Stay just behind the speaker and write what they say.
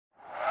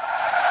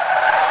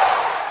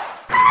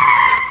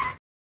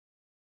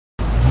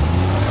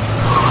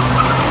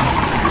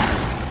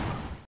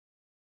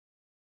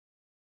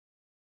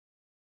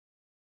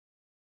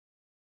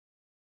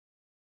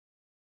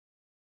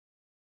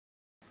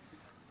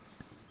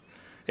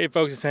Hey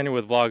folks, it's Henry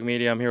with Vlog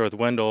Media. I'm here with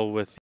Wendell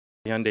with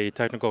the Hyundai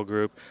Technical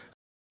Group.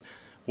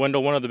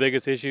 Wendell, one of the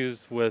biggest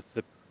issues with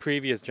the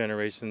previous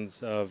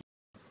generations of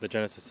the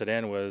Genesis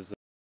Sedan was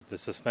the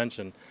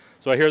suspension.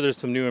 So I hear there's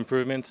some new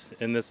improvements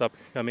in this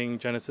upcoming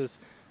Genesis.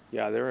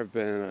 Yeah, there have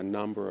been a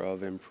number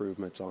of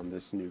improvements on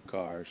this new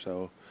car,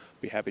 so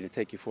be happy to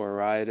take you for a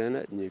ride in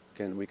it,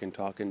 and we can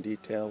talk in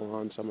detail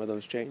on some of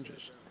those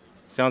changes.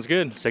 Sounds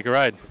good. Let's take a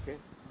ride. Okay.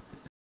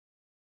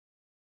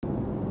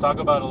 Talk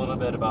about a little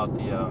bit about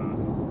the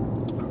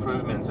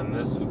improvements in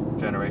this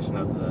generation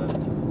of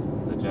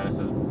the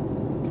Genesis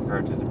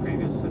compared to the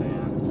previous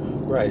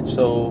sedan. Right,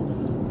 so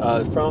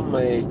from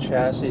a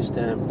chassis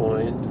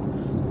standpoint,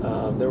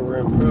 there were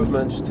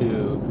improvements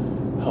to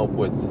help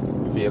with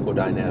vehicle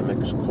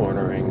dynamics,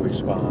 cornering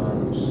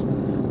response,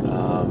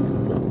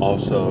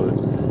 also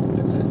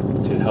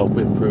to help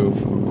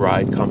improve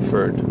ride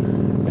comfort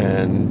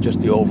and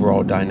just the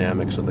overall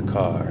dynamics of the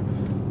car.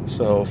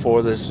 So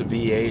for this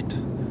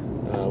V8,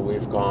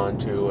 we've gone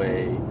to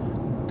a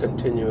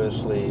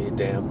continuously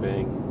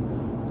damping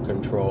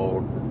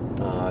controlled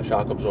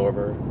shock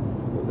absorber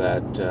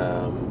that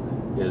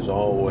is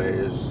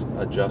always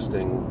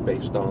adjusting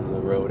based on the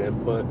road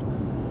input.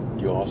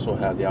 You also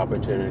have the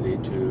opportunity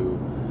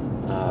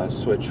to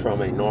switch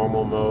from a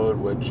normal mode,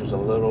 which is a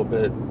little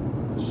bit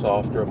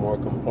softer, more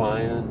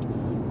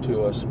compliant,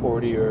 to a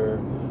sportier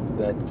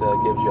that gives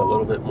you a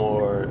little bit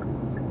more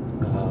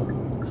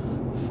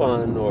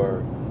fun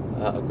or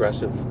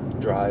aggressive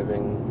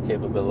driving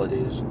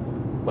capabilities,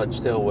 but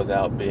still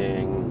without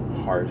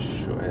being harsh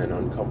and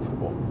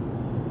uncomfortable.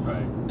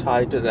 Right.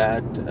 Tied to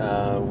that,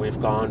 we've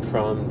gone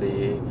from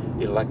the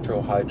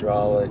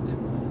electro-hydraulic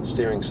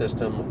steering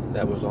system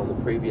that was on the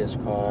previous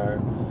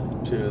car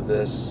to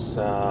this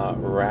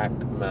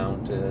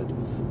rack-mounted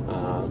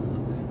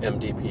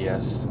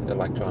MDPS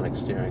electronic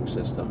steering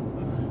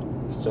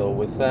system. So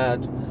with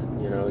that,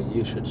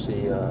 you should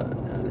see a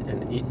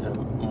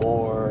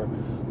more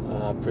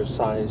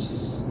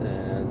precise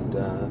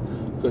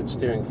and good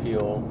steering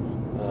feel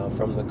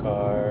from the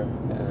car,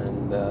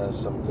 and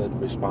some good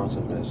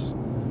responsiveness.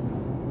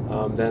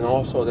 Then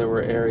also there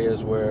were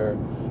areas where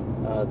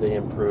they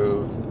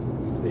improved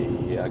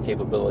the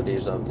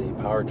capabilities of the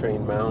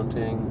powertrain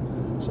mounting.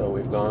 So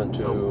we've gone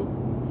to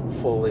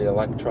fully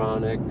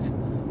electronic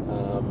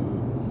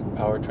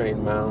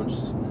powertrain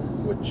mounts,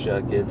 which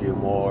give you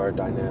more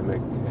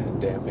dynamic and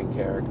damping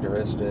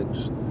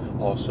characteristics.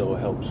 Also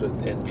helps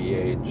with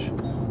NVH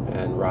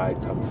and ride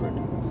comfort.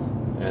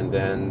 And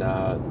then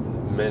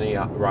many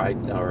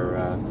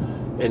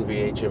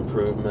NVH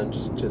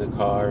improvements to the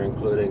car,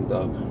 including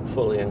the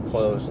fully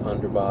enclosed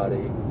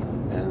underbody,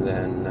 and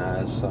then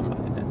some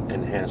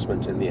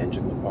enhancements in the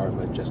engine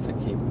compartment just to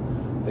keep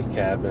the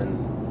cabin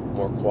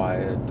more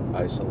quiet,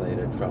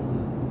 isolated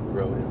from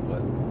road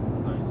input.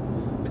 Nice.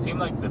 It seemed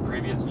like the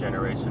previous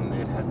generation,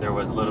 there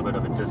was a little bit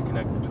of a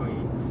disconnect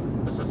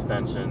between the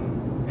suspension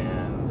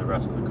and the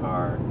rest of the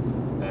car.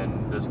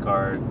 And this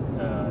car,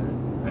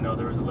 I know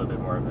there was a little bit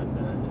more of a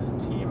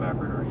team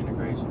effort or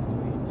integration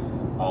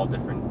between all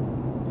different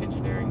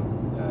engineering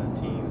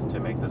teams to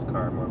make this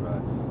car more of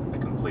a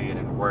complete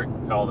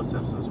and all the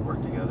systems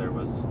work together.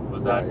 Was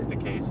Right. that the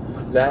case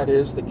for this That car?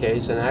 is the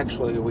case, and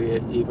actually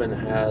we even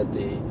had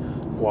the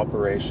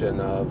cooperation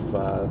of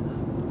a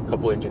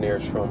couple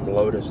engineers from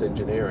Lotus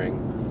Engineering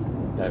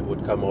that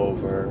would come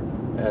over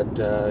at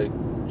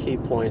key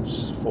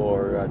points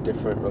for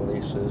different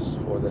releases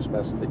for the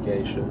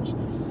specifications,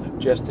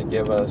 just to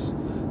give us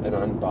an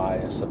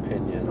unbiased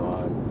opinion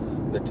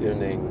on the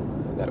tuning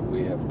that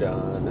we have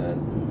done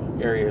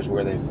and areas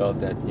where they felt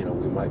that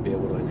we might be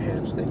able to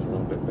enhance things a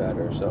little bit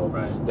better. So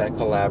Right. that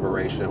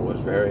collaboration was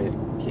very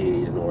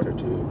key in order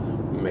to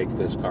make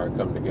this car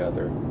come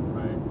together.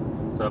 Right.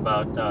 So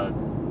about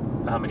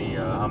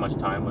how much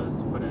time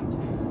was put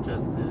into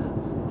just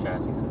the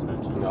chassis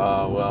suspension?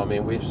 Well, I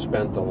mean, we've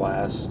spent the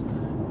last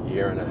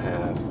year and a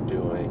half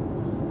doing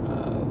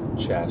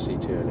chassis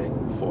tuning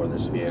for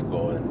this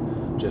vehicle,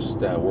 and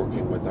just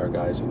working with our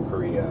guys in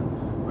Korea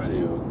Right.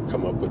 to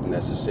come up with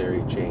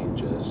necessary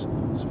changes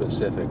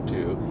specific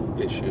to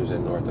issues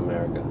in North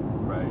America.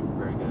 Right.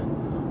 Very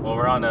good. Well,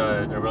 we're on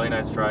a really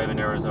nice drive in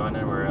Arizona,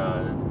 and we're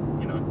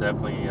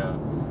definitely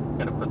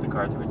going to put the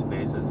car through its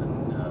paces,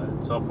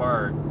 and so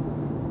far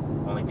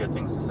only good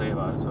things to say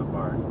about it so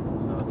far.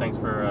 So thanks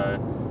for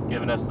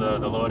giving us the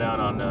lowdown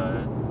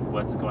on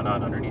what's going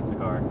on underneath the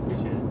car.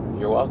 Appreciate it.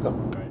 You're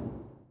welcome.